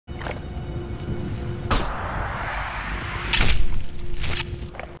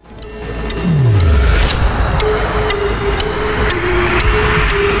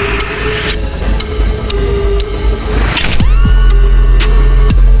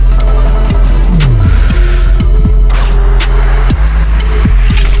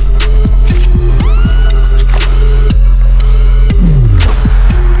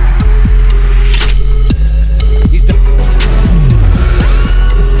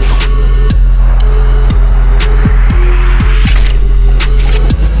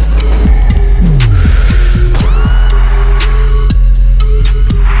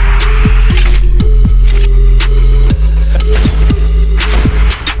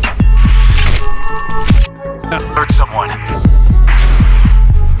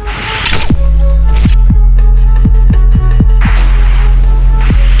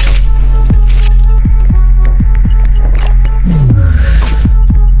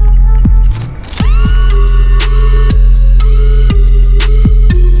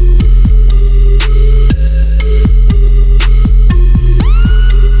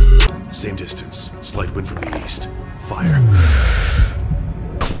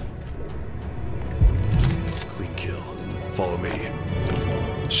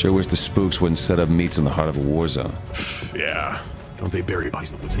Sure wish the spooks wouldn't set up meets in the heart of a war zone. Yeah. Don't they bury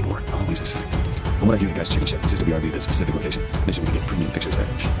bodies in the woods anymore? Always the same. From what I hear, you guys chicken shit. Insist to be RV at a specific location. Mission we can get premium pictures there.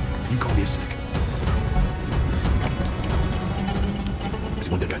 You call me a cynic.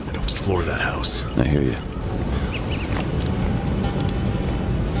 There's one dead guy in the first floor of that house. I hear you.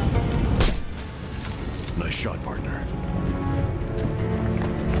 Nice shot, partner.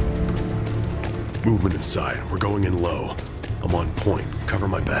 Movement inside. We're going in low. I'm on point. Cover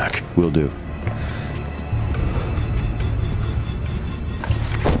my back. Will do.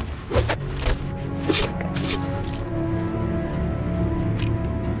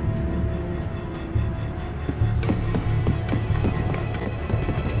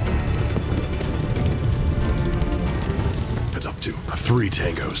 Heads up to 3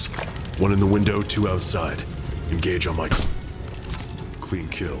 tangos. 1 in the window, 2 outside. Engage on my clean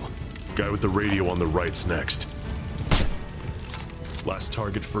kill. Guy with the radio on the right's next. Last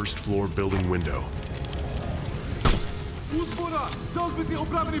target, first floor, building window.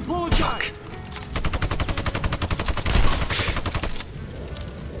 Fuck.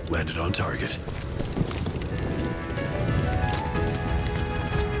 Landed on target.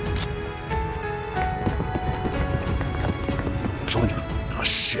 Oh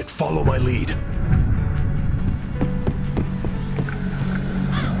shit, follow my lead.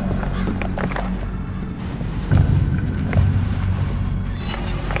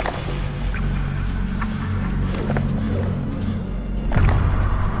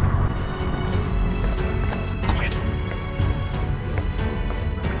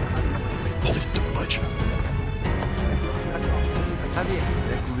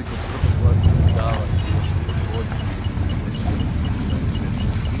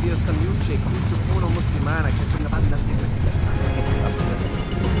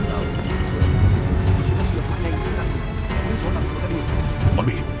 On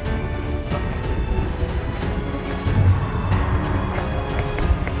me.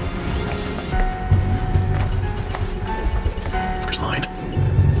 First line.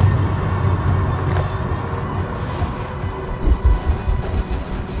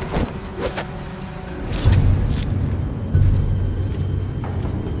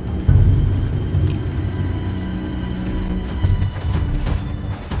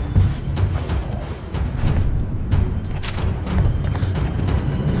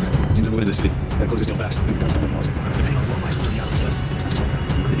 The city. Gotta close this deal fast. Depending on what license the island does, it's not just like that.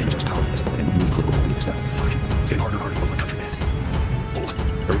 The damage is powerful, and you need critical ability to step. Fuck. It's getting harder and harder to love my countryman. Hold.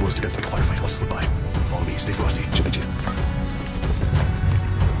 Everyone's against like a firefight. I'll just slip by. Follow me. Stay frosty. Chippy chip.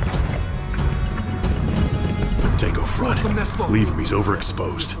 Tango front. Leave him. He's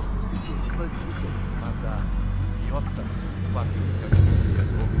overexposed.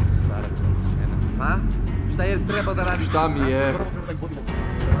 Šta mi je?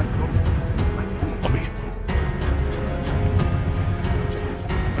 On me.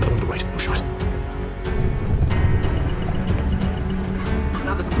 Another one to the right. No shot.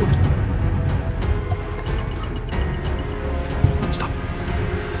 Stop.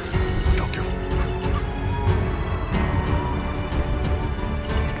 Let's go. Careful.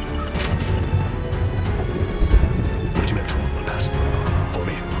 Another 2-man patrol. One pass. Follow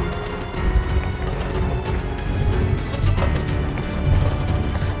me.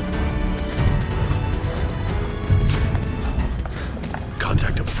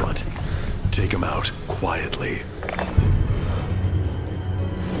 Contact up front. Take him out quietly.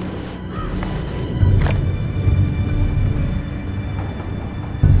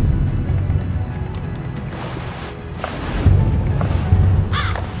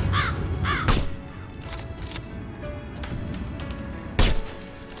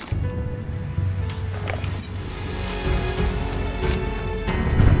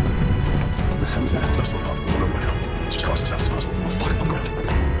 How's that? Stop slowing up. We're going over by now. Let's just cross as fast as possible. Oh fuck, on the ground.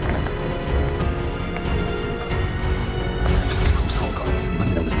 Close call, Carl. I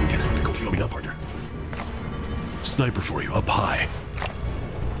need that listening again. Okay, go feel me now, partner. Sniper for you, up high.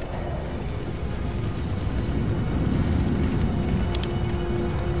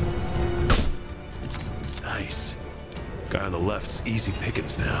 Nice. Guy on the left's easy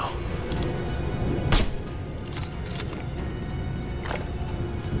pickings now.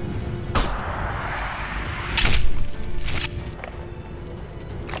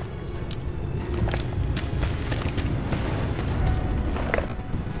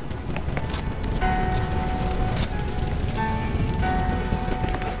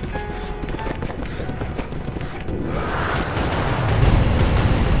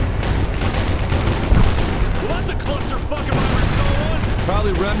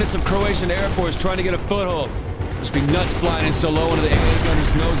 Probably remnants of Croatian Air Force trying to get a foothold. Must be nuts flying in so low under the AA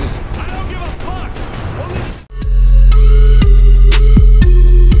gunners' noses.